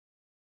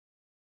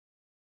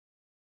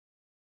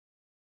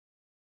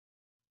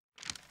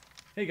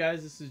Hey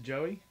guys, this is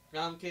Joey,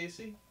 I'm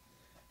KC.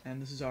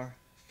 and this is our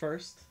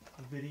first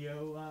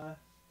video.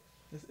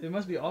 It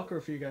must be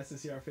awkward for you guys to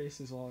see our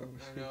faces while we're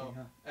I speaking, know.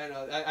 huh? I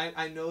know.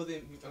 I know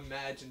they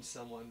imagined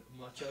someone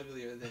much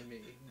uglier than me,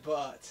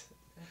 but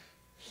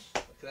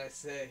what can I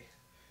say?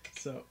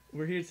 So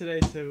we're here today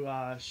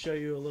to show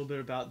you a little bit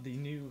about the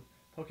new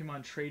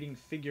Pokemon trading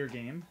figure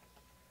game.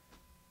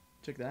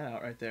 Check that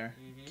out right there.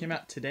 Came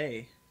out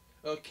today.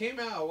 It came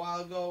out a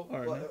while ago,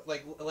 Or no?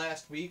 like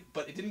last week,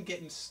 but it didn't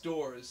get in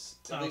stores,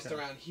 at least okay.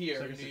 around here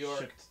So I in guess New it York.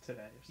 shipped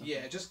today or something.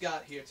 Yeah, it just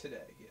got here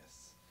today.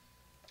 Yes.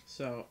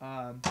 So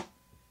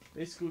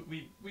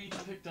basically, we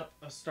picked up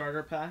a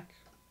starter pack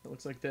that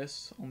looks like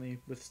this, only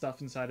with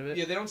stuff inside of it.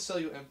 Yeah, they don't sell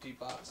you empty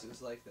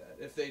boxes like that.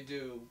 If they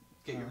do,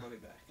 get your money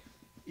back.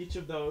 Each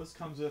of those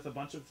comes with a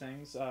bunch of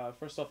things.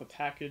 First off, a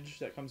package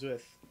that comes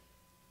with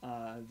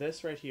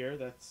this right here.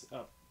 That's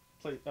a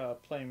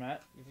play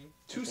mat.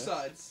 Two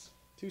sides.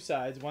 Two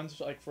sides. One's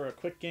like for a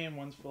quick game.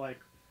 One's for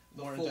like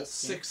The more full in-depth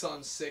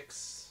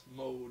 6-on-6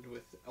 mode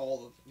with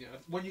all of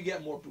when you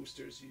get more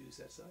boosters, you use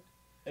that side.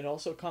 It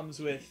also comes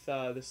with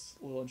this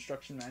little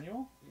instruction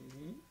manual.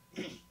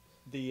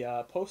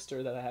 The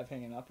poster that I have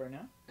hanging up right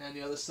now. And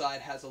the other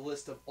side has a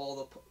list of all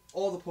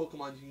the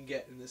Pokemon you can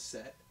get in this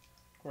set.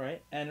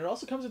 Right, and it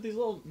also comes with these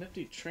little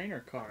nifty trainer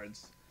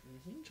cards.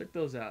 Check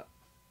those out.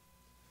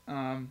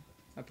 I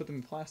put them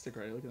in plastic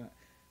already. Look at that.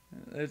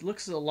 It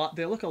looks a lot.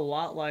 They look a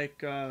lot like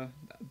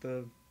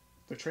the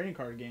trading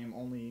card game.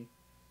 Only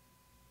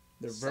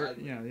they're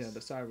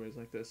the sideways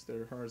like this.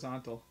 They're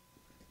horizontal.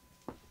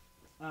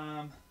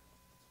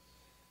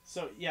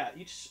 So yeah,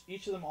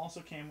 each of them also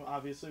came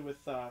obviously with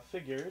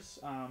figures.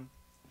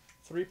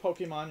 3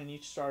 Pokemon in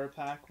each starter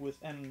pack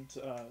and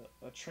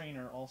a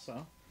trainer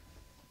also.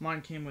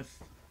 Mine came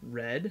with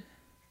Red,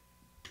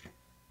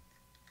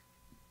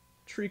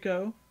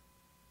 Trico.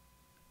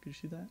 Could you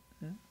see that?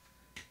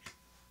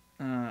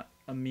 Yeah.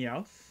 A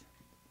Meowth.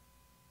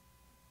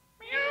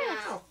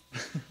 Meow.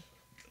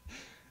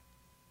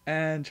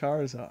 And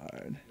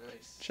Charizard.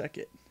 Nice. Check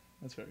it.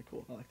 That's very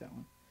cool. I like that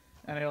one.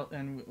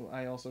 And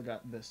I also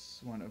got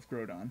this one of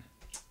Groudon.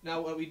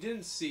 Now, what we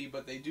didn't see,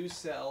 but they do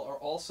sell, are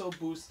also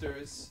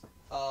boosters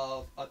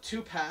of a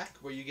 2-pack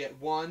where you get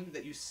one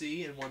that you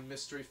see and one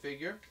mystery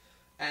figure,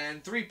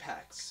 and 3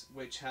 packs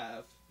which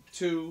have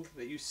 2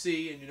 that you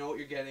see and you know what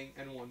you're getting,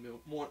 and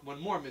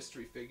one more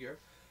mystery figure.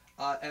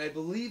 And I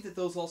believe that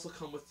those also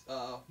come with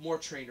more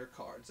trainer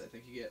cards. I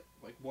think you get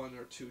like 1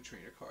 or 2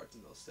 trainer cards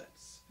in those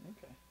sets.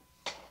 Okay.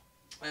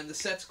 And the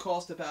sets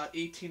cost about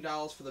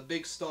 $18 for the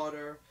big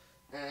starter,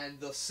 and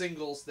the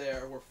singles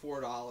there were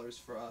 $4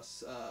 for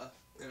us.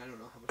 And I don't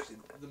know how much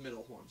the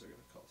middle ones are going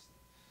to cost.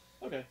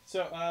 Okay,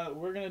 so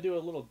we're gonna do a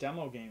little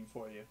demo game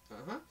for you.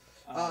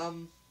 Let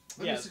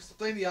me just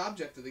explain the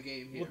object of the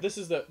game here. Well, this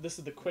is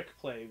the quick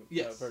play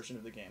version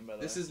of the game. By the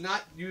way, this is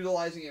not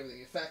utilizing everything.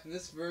 In fact, in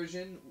this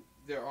version,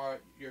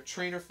 your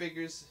trainer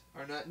figures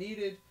are not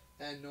needed,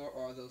 and nor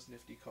are those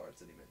nifty cards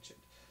that he mentioned.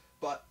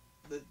 But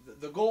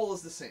the goal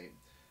is the same.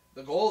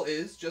 The goal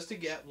is just to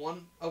get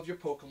one of your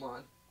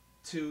Pokemon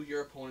to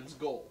your opponent's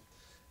goal.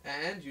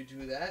 And you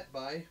do that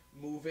by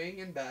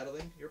moving and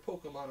battling your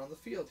Pokemon on the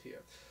field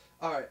here.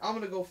 Alright, I'm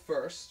going to go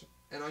first.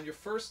 And on your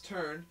first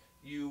turn,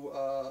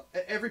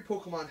 every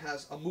Pokemon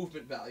has a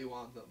movement value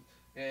on them.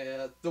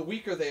 And the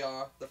weaker they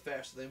are, the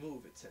faster they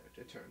move,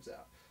 it turns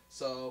out.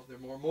 So they're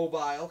more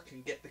mobile,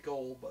 can get the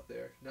goal, but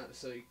they're not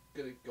necessarily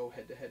going to go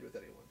head-to-head with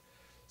anyone.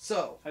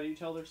 So, how do you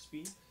tell their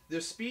speed?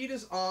 Their speed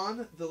is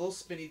on the little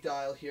spinny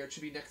dial here. It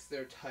should be next to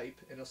their type,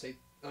 and it'll say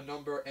a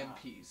number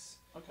MPs.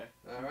 Okay.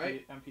 All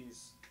right.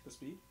 MPs the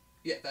speed?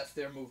 Yeah, that's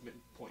their movement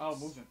points. Oh,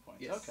 movement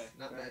points. Yes, okay.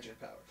 not magic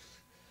power.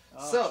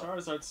 Oh, so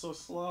Charizard's so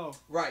slow.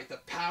 Right, the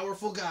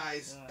powerful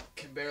guys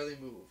can barely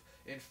move.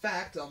 In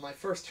fact, on my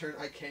first turn,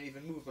 I can't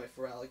even move my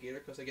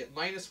Feraligatr because I get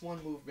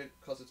 -1 movement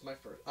because it's my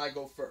first. I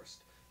go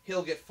first.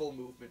 He'll get full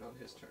movement on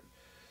his turn.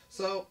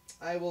 So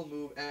I will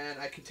move, and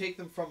I can take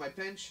them from my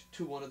bench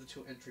to one of the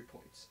 2 entry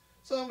points.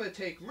 So I'm going to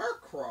take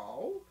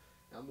Murkrow.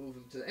 I'll move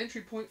him to the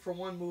entry point for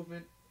 1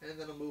 movement, and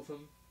then I'll move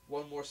him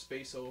 1 more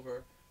space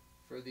over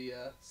for the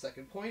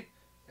 2nd point.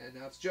 And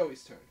now it's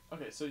Joey's turn.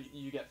 Okay, so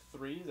you get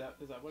 3? Is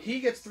that what?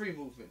 He gets 3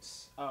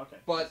 movements. Oh, okay.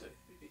 But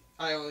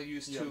I only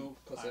used 2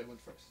 because I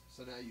went first.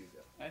 So now you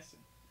go. I see.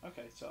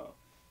 Okay, so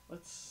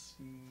let's.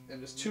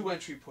 And there's 2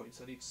 entry points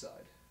on each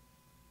side.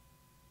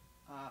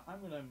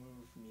 I'm gonna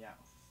move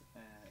Meowth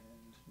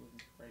and move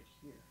him right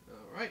here.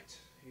 All right,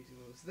 he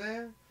moves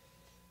there.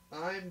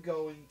 I'm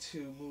going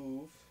to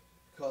move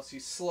because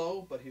he's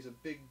slow, but he's a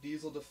big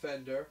diesel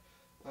defender.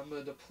 I'm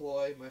going to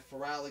deploy my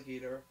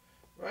Feraligatr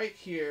right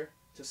here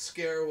to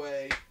scare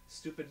away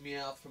stupid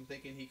Meowth from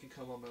thinking he can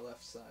come on my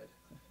left side.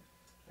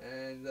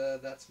 And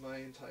that's my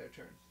entire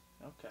turn.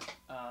 Okay.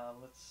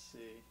 Let's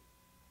see.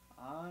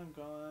 I'm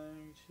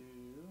going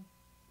to.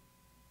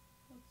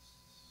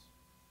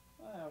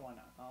 Why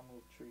not? I'll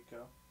move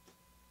Trico.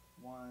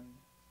 1,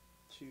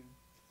 2,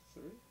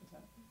 3. Is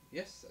that?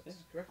 Yes,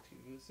 that's correct. He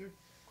moves through.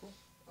 Cool.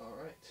 All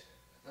right.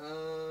 I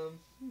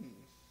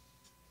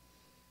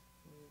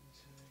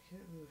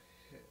can't move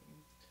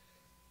him.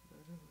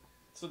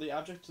 So the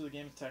object of the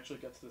game is to actually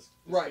get to this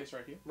Right. space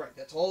right here? Right,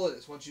 that's all it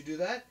is. Once you do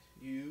that,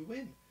 you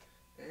win.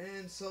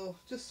 And so,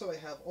 just so I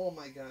have all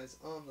my guys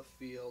on the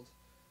field,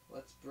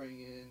 let's bring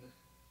in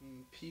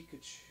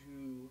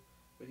Pikachu,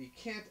 but he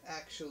can't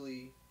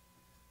actually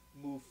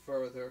move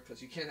further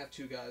because you can't have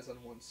two guys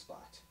on one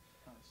spot.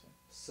 I see.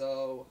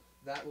 So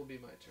that will be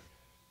my turn.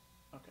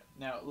 Okay.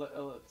 Now,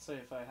 let's say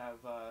if I have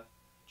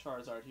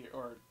Charizard here,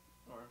 or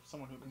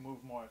someone who can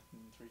move more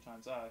than 3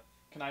 times,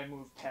 can I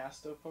move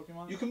past a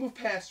Pokemon? You can move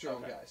past your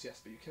own Okay. guys, yes,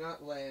 but you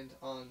cannot land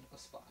on a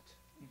spot.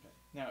 Okay.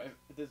 Now,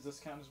 does this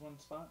count as one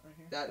spot right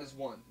here? That is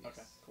one. Yes.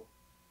 Okay, cool.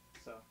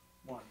 So,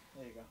 1.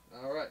 There you go.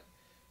 All right.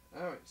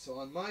 All right. So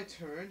on my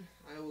turn,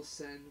 I will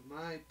send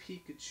my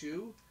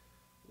Pikachu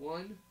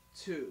 1,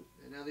 2,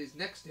 and now these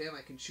next to him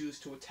I can choose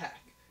to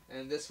attack,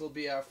 and this will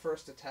be our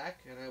first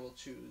attack, and I will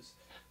choose.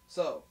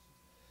 So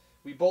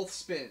we both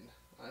spin.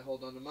 I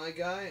hold on to my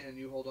guy, and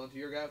you hold on to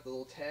your guy with the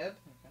little tab,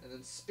 Okay. and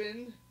then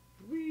spin.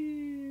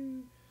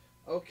 Whee!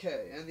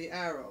 Okay, and the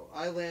arrow.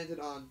 I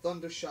landed on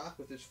Thundershock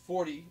with his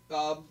 40.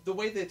 The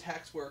way the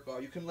attacks work are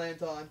you can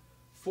land on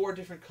 4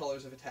 different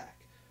colors of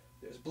attack.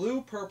 There's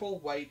blue, purple,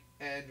 white,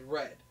 and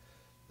red.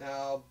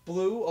 Now,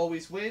 blue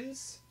always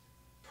wins.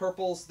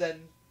 Purple's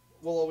then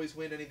will always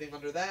win anything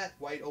under that.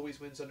 White always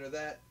wins under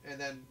that.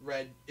 And then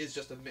red is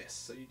just a miss,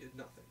 so you did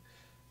nothing.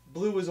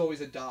 Blue is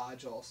always a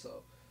dodge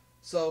also.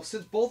 So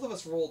since both of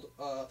us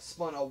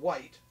spun a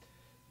white,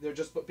 they're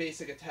just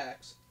basic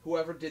attacks.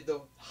 Whoever did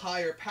the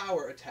higher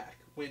power attack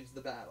wins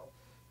the battle.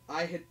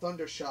 I hit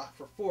Thundershock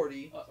for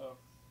 40. Uh-oh.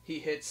 He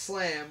hit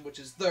Slam, which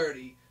is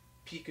 30.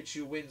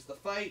 Pikachu wins the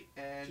fight,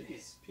 and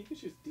Jeez,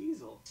 Pikachu's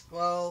Diesel.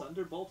 well,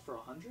 Thunderbolt for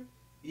 100?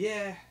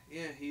 yeah,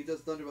 he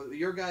does Thunderbolt.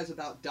 Your guy's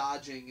about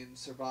dodging and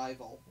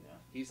survival. Yeah.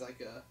 He's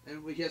like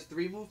and he has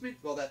 3 movement.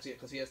 Well, that's it,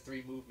 because he has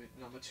 3 movement,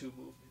 and I'm a 2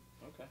 movement.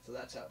 Okay. So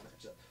that's how it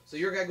matches up. So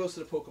your guy goes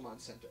to the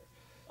Pokemon Center.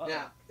 Uh-oh.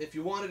 Now, if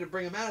you wanted to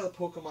bring him out of the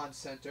Pokemon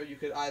Center, you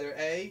could either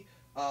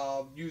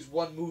use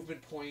 1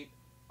 movement point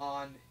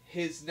on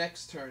his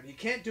next turn. He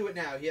can't do it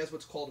now. He has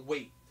what's called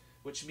wait,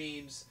 which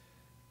means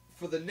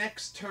for the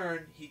next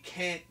turn he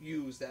can't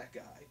use that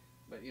guy,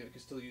 but you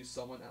can still use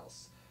someone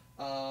else.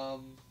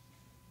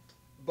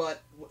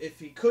 But if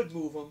he could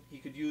move him, he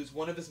could use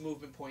 1 of his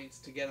movement points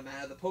to get him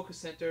out of the Poké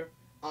Center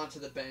onto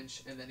the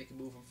bench, and then he can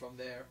move him from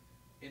there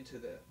into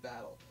the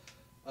battle.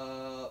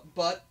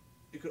 But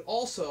you could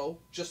also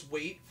just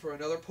wait for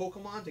another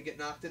Pokemon to get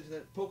knocked into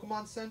the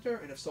Pokemon Center,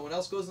 and if someone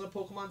else goes in the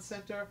Pokemon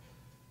Center,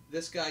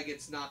 this guy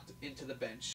gets knocked into the bench